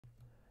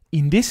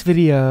In this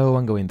video,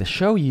 I'm going to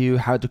show you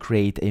how to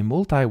create a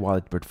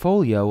multi-wallet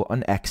portfolio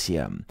on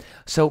Axiom.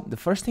 So the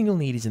first thing you'll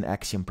need is an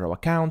Axiom Pro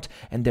account,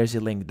 and there's a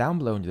link down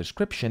below in the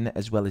description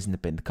as well as in the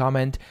pinned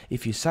comment.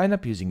 If you sign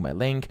up using my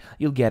link,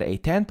 you'll get a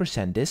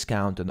 10%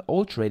 discount on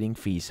all trading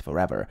fees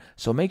forever.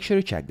 So make sure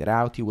to check that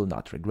out, you will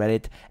not regret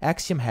it.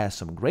 Axiom has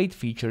some great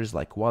features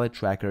like wallet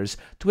trackers,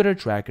 Twitter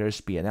trackers,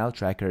 P&L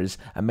trackers,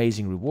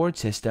 amazing reward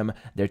system,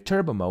 their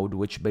turbo mode,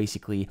 which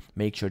basically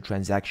makes your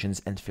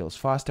transactions and fills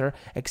faster,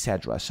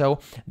 etc. So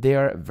they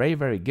are very,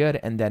 very good,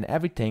 and then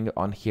everything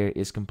on here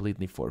is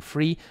completely for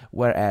free,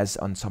 whereas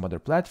on some other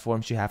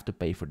platforms you have to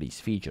pay for these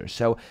features.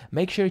 So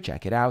make sure to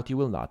check it out, you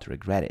will not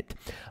regret it.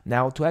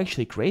 Now, to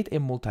actually create a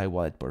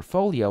multi-wallet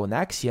portfolio on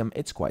Axiom,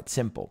 it's quite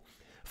simple.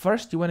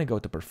 First, you want to go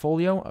to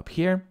portfolio up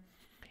here,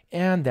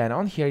 and then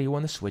on here you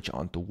want to switch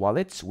on to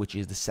wallets, which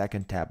is the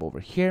second tab over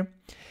here.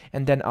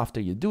 And then after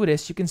you do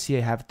this, you can see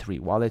I have 3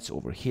 wallets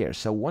over here.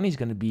 So one is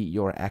going to be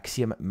your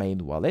Axiom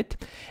main wallet,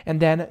 and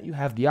then you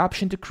have the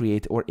option to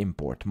create or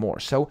import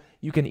more. So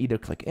you can either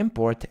click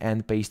import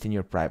and paste in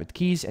your private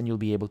keys and you'll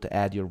be able to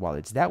add your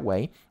wallets that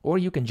way, or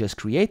you can just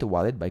create a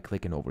wallet by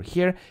clicking over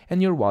here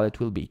and your wallet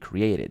will be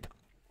created.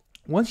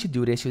 Once you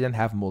do this, you then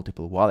have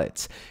multiple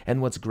wallets,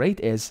 and what's great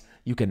is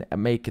you can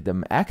make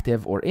them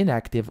active or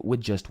inactive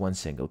with just one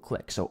single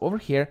click. So over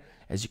here,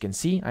 as you can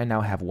see, I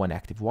now have one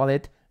active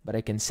wallet, but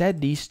I can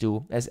set these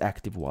two as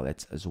active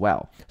wallets as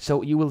well.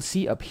 So you will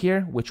see up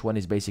here which one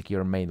is basically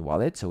your main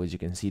wallet. So as you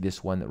can see,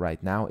 this one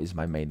right now is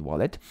my main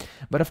wallet.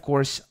 But of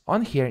course,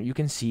 on here, you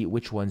can see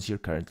which ones you're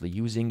currently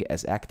using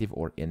as active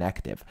or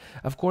inactive.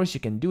 Of course, you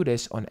can do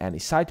this on any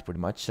site pretty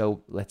much.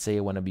 So let's say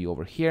I want to be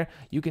over here.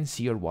 You can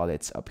see your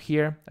wallets up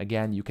here.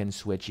 Again, you can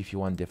switch if you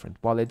want different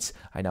wallets.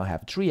 I now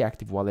have 3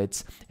 active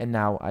wallets, and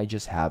now I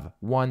just have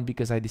 1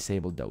 because I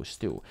disabled those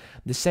 2.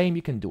 The same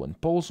you can do on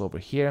polls over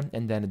here,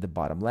 and then at the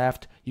bottom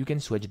left, you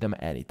can switch them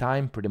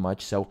anytime pretty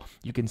much. So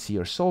you can see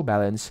your Sol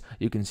balance,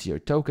 you can see your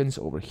tokens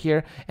over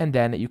here, and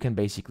then you can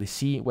basically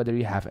see whether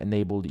you have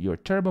enabled your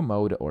turbo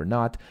mode or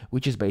not,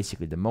 which is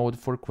basically the mode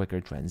for quicker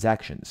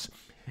transactions.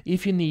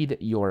 If you need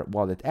your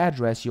wallet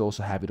address, you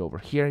also have it over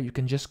here. You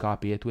can just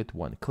copy it with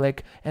one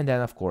click, and then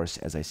of course,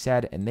 as I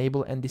said,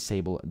 enable and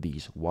disable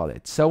these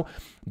wallets. So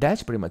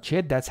that's pretty much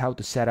it. That's how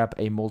to set up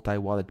a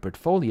multi-wallet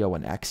portfolio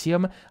on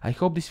Axiom. I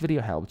hope this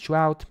video helped you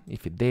out.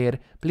 If it did,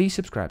 please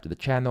subscribe to the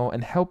channel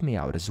and help me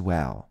out as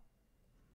well.